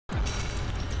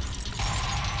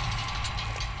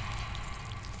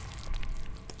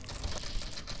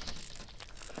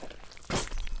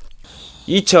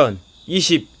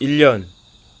2021년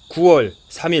 9월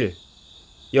 3일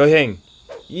여행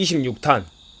 26탄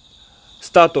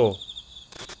스타트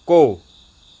고.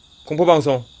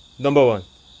 공포방송 넘버원.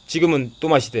 지금은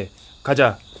또마시대.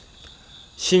 가자.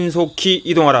 신속히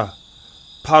이동하라.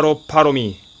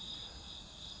 파로미.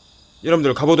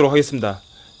 여러분들 가보도록 하겠습니다.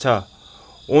 자,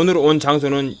 오늘 온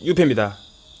장소는 유페입니다.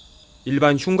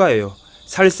 일반 흉가예요.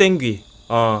 살생귀.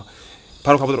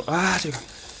 바로 가보도록. 저기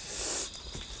가려.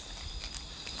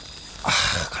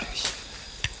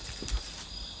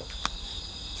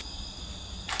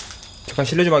 잠깐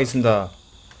실례 좀 하겠습니다.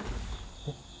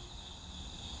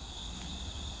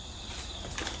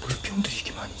 물병들이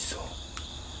이렇게 많이 있어.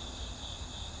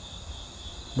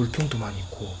 물병도 많이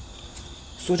있고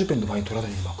소주병도 많이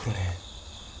돌아다니고 막 그러네.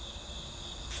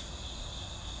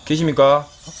 계십니까?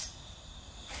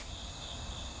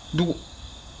 누구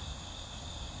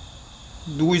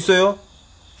있어요?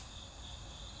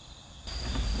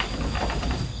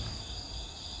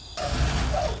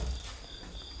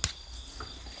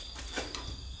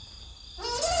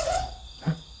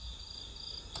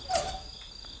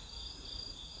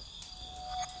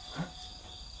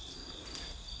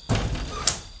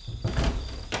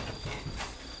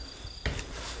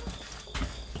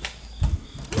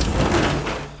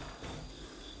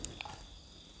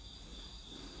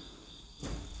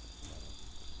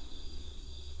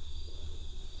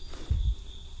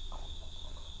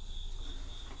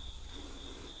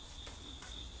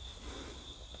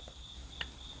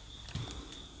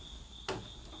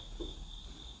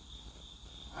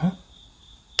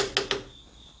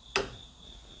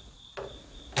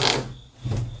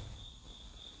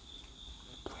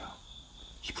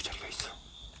 이부자리가 있어.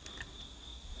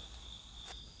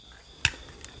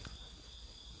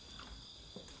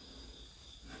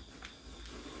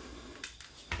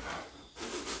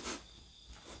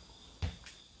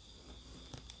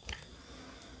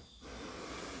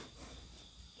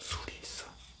 술이 있어.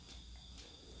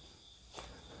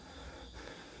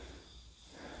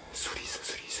 술이 있어.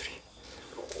 술이.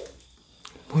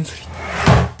 뭔 소리?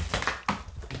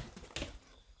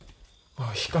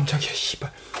 깜짝이야.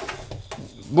 씨발.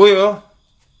 뭐예요?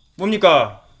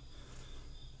 뭡니까?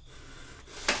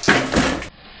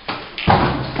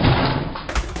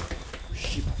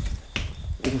 씨발.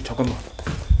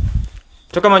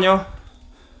 잠깐만요.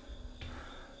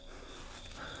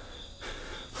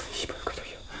 씨발,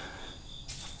 깜짝이야.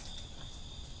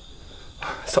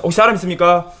 혹시 사람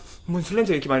있습니까? 뭔 술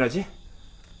냄새가 이렇게 많이 나지?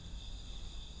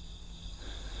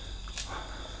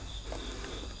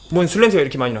 뭔 술 냄새가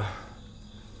이렇게 많이 나?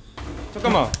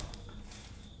 잠깐만.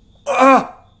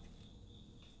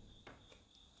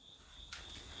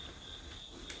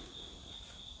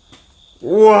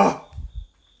 우와.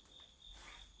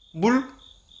 물?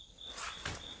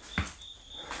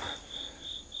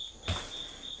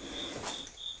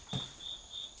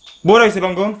 뭐라 했어요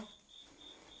방금?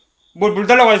 물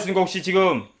달라고 하셨습니까 혹시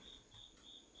지금?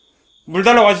 물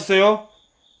달라고 하셨어요?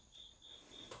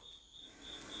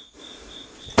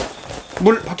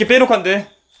 물 밖에 빼놓고 한대.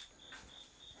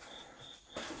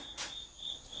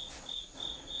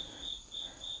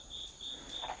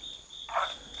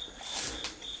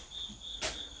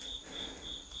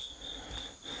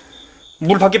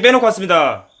 물 밖에 빼놓고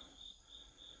왔습니다.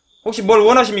 혹시 뭘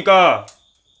원하십니까?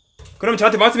 그럼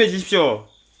저한테 말씀해 주십시오.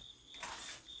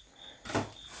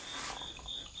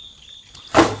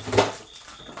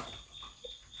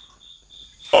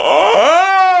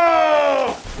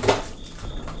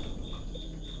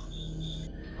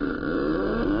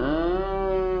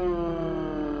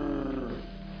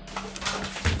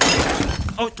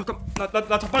 잠깐.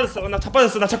 나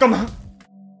자빠졌어. 나 잠깐만.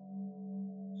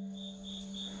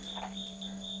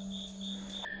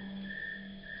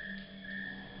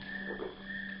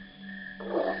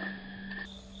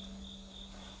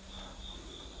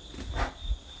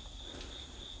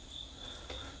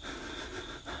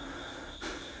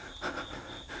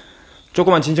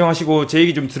 조금만 진정하시고 제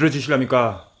얘기 좀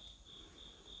들어주실랍니까?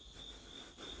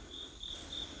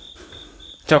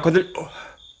 자,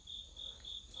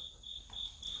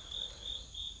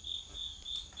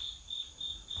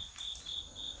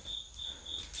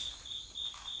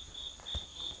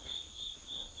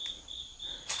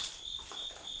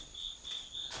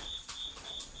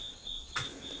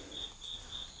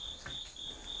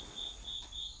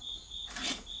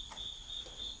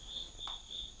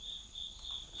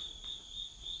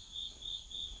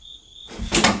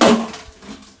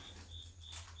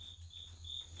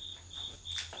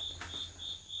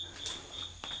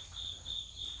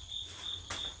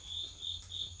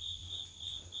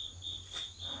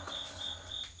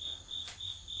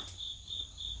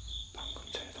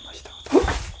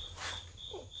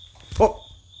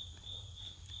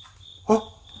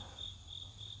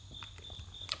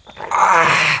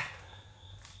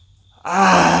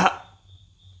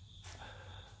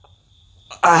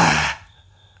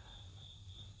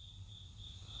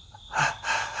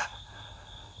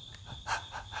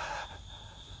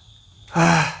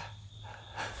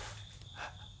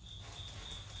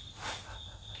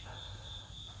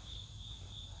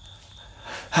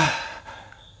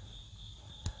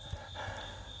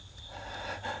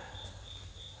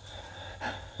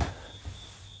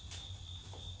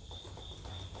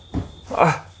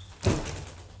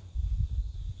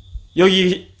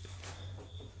 여기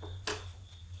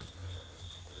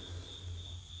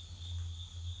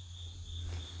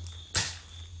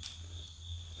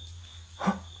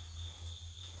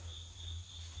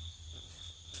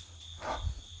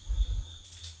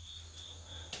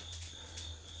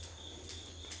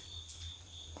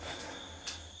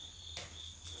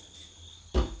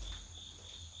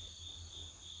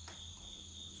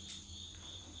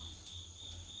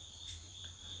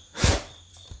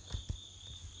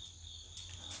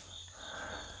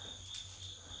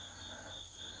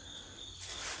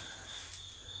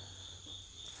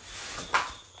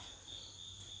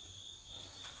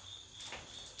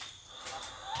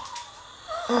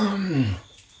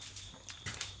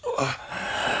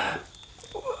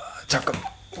잠깐.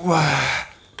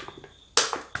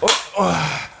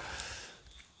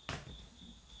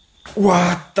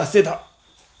 와, 따 세다.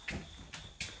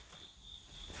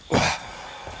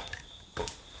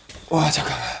 와,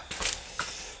 잠깐.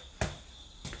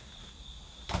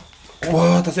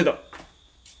 와, 따 세다.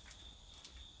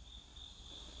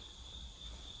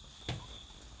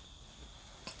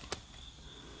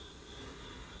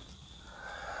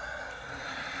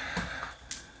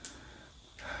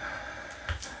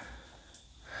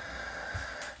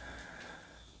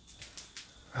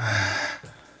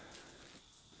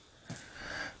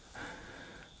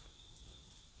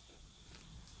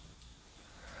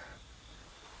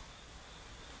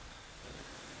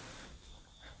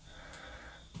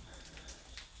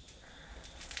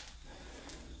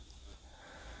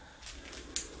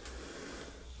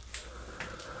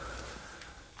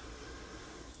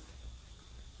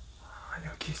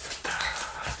 여기 있었다.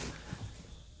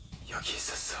 여기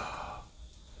있었어.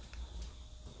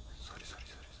 소리.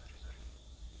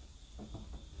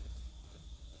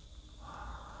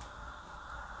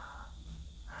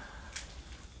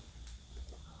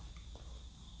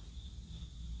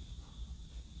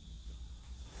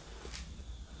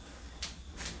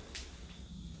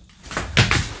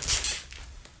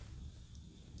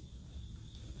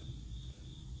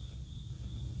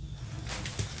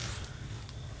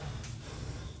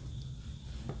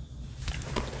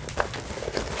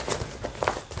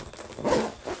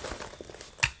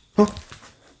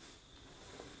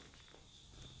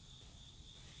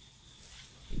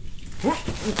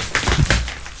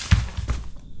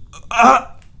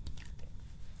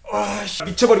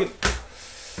 미쳐버리겠.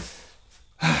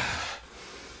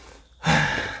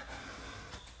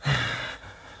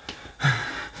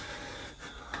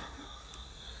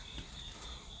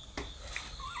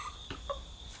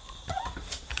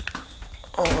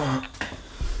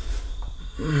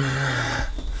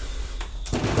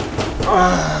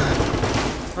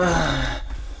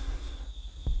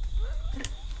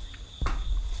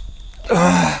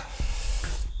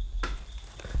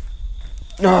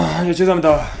 예,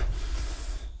 죄송합니다.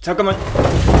 잠깐만.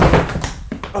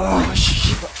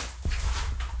 씨발.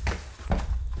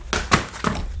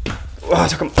 와,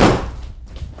 잠깐만.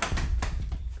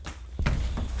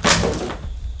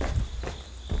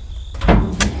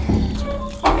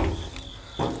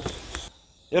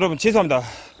 여러분, 죄송합니다.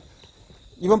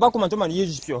 이번 빠꾸만 좀만 이해해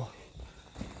주십시오.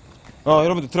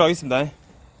 여러분들 들어가겠습니다.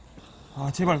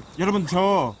 제발, 여러분,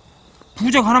 저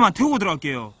부적 하나만 태우고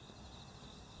들어갈게요.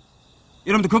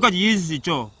 여러분들 그것까지 이해해 줄 수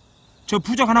있죠? 저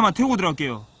부적 하나만 태우고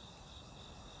들어갈게요.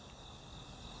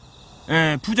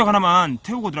 예, 부적 하나만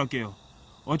태우고 들어갈게요.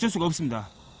 어쩔 수가 없습니다.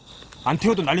 안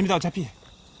태워도 난립니다. 어차피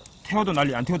태워도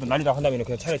난리, 안 태워도 난리라고 한다면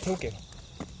그냥 차라리 태울게요.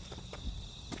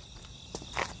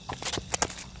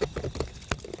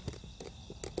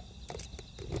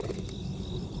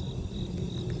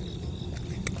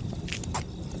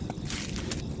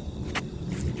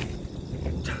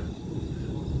 자,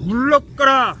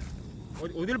 물러가라.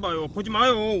 어딜 봐요? 보지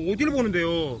마요. 어딜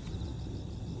보는데요?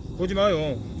 보지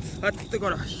마요. 아,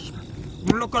 뜨거라.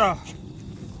 물러가라.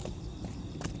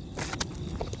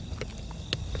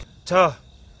 자,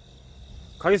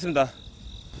 가겠습니다.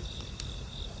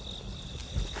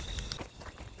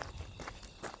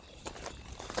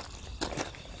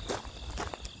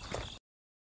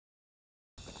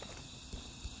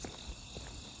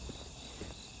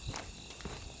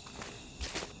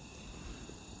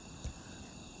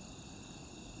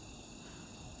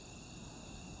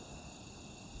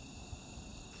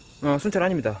 순찰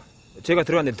아닙니다. 제가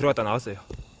들어갔는데 들어갔다 나왔어요.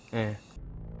 예.